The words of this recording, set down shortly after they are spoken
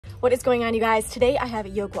What is going on, you guys? Today I have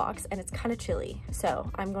Yoke Walks and it's kind of chilly.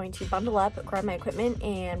 So I'm going to bundle up, grab my equipment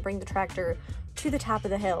and bring the tractor to the top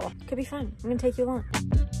of the hill. Could be fun. I'm gonna take you along.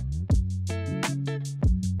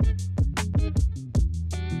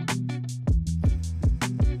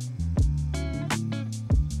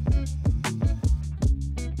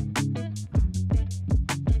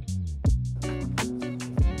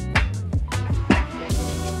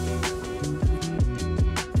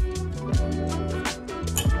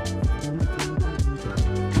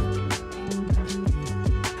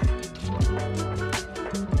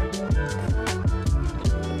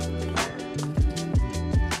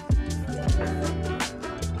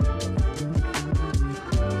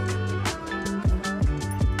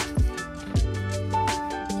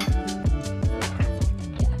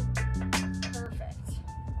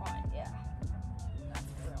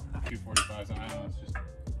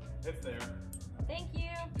 It's there. Thank you.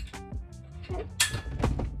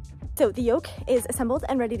 So the yoke is assembled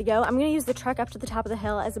and ready to go. I'm gonna use the truck up to the top of the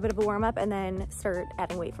hill as a bit of a warm up and then start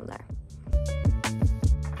adding weight from there.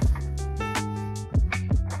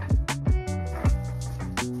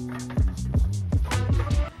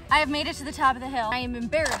 I have made it to the top of the hill. I am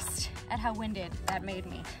embarrassed at how winded that made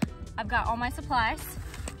me. I've got all my supplies,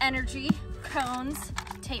 energy, cones,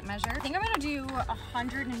 tape measure. I think I'm gonna do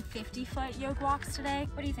 150-foot yoke walks today.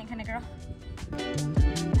 What do you think, honey girl?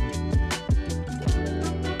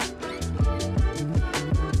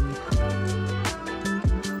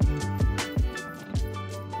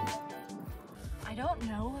 I don't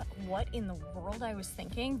know what in the world I was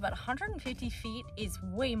thinking, but 150 feet is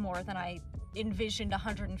way more than I envisioned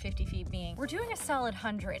 150 feet being. We're doing a solid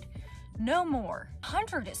 100, no more.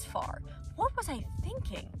 100 is far. What was I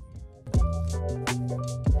thinking?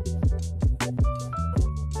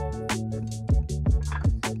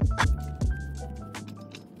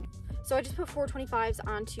 So I just put 425s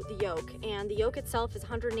onto the yoke, and the yoke itself is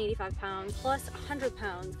 185 pounds plus 100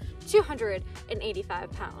 pounds,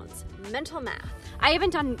 285 pounds. Mental math. I haven't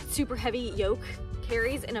done super heavy yoke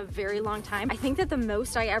carries in a very long time. I think that the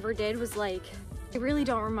most I ever did was like, I really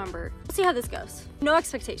don't remember. We'll see how this goes. No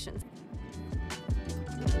expectations.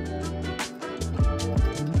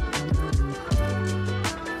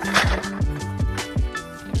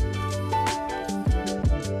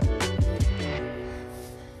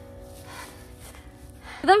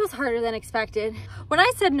 That was harder than expected. When I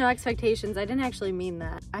said no expectations, I didn't actually mean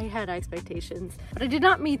that. I had expectations, but I did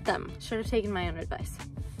not meet them. Should have taken my own advice.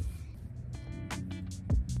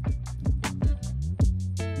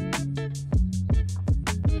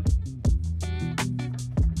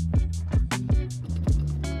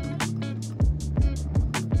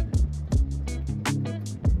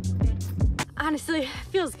 Honestly,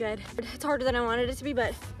 feels good. It's harder than I wanted it to be,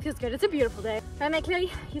 but feels good. It's a beautiful day. Right, Mike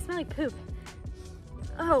Kitty? You smell like poop.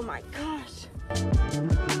 Oh my gosh.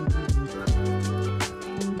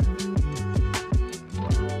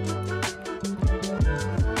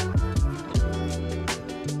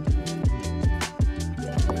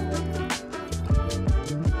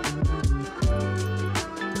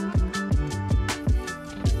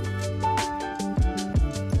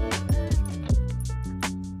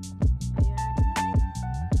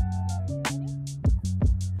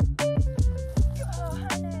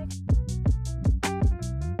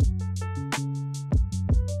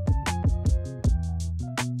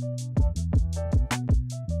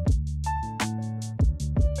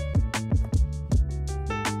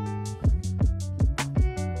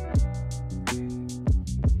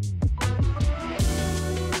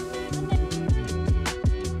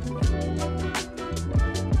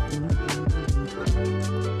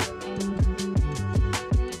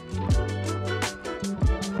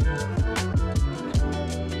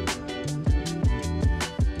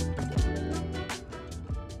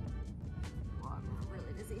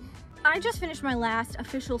 I just finished my last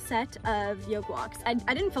official set of yoke walks. I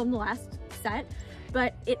didn't film the last set,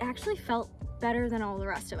 but it actually felt better than all the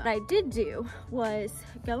rest of it. What I did do was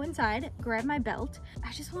go inside, grab my belt.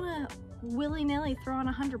 I just wanna willy-nilly throw on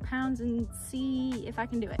 100 pounds and see if I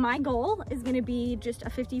can do it. My goal is gonna be just a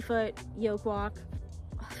 50-foot yoke walk.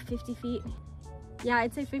 50 feet? Yeah,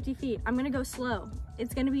 I'd say 50 feet. I'm gonna go slow.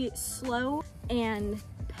 It's gonna be slow and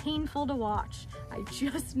painful to watch. I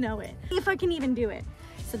just know it. If I can even do it.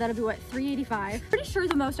 So that'll be what, 385? Pretty sure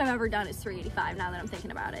the most I've ever done is 385 now that I'm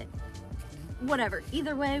thinking about it. Whatever,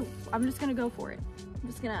 either way, I'm just gonna go for it. I'm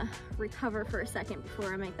just gonna recover for a second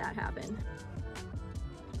before I make that happen.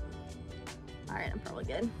 All right, I'm probably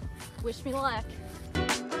good. Wish me luck.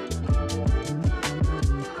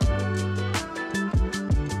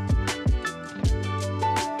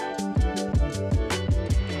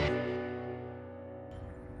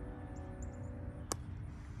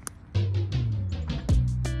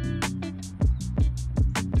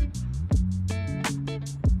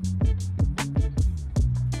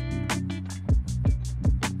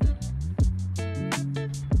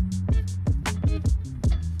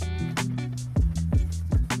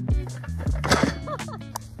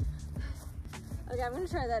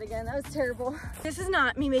 try that again. That was terrible. This is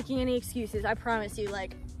not me making any excuses. I promise you,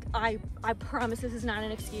 like, I promise this is not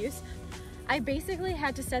an excuse. I basically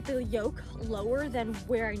had to set the yoke lower than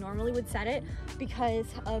where I normally would set it because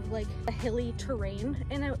of like the hilly terrain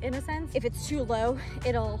in a sense. If it's too low,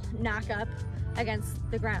 it'll knock up against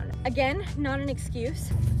the ground. Again, not an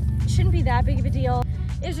excuse. Shouldn't be that big of a deal.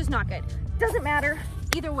 It's just not good. Doesn't matter.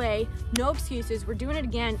 Either way, no excuses. We're doing it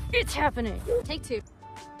again. It's happening. Take two.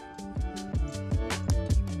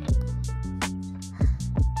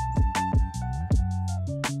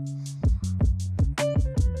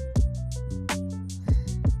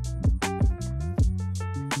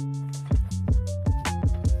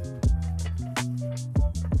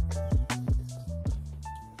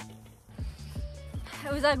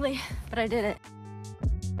 It was ugly, but I did it.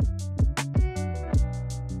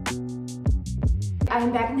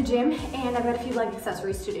 I'm back in the gym and I've got a few leg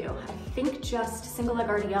accessories to do. I think just single leg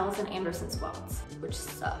RDLs and Anderson squats, which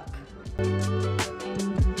suck.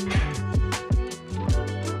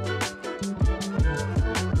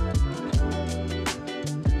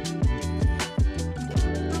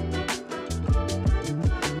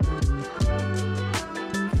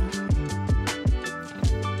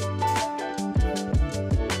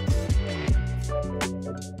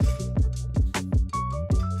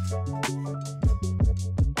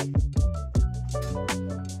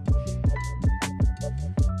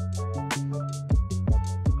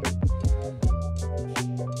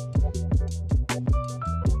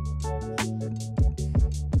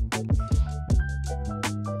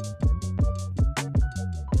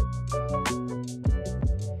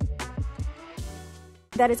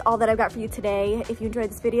 That is all that I've got for you today. If you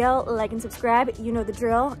enjoyed this video, like and subscribe, you know the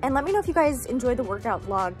drill. And let me know if you guys enjoyed the workout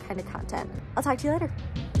vlog kind of content. I'll talk to you later.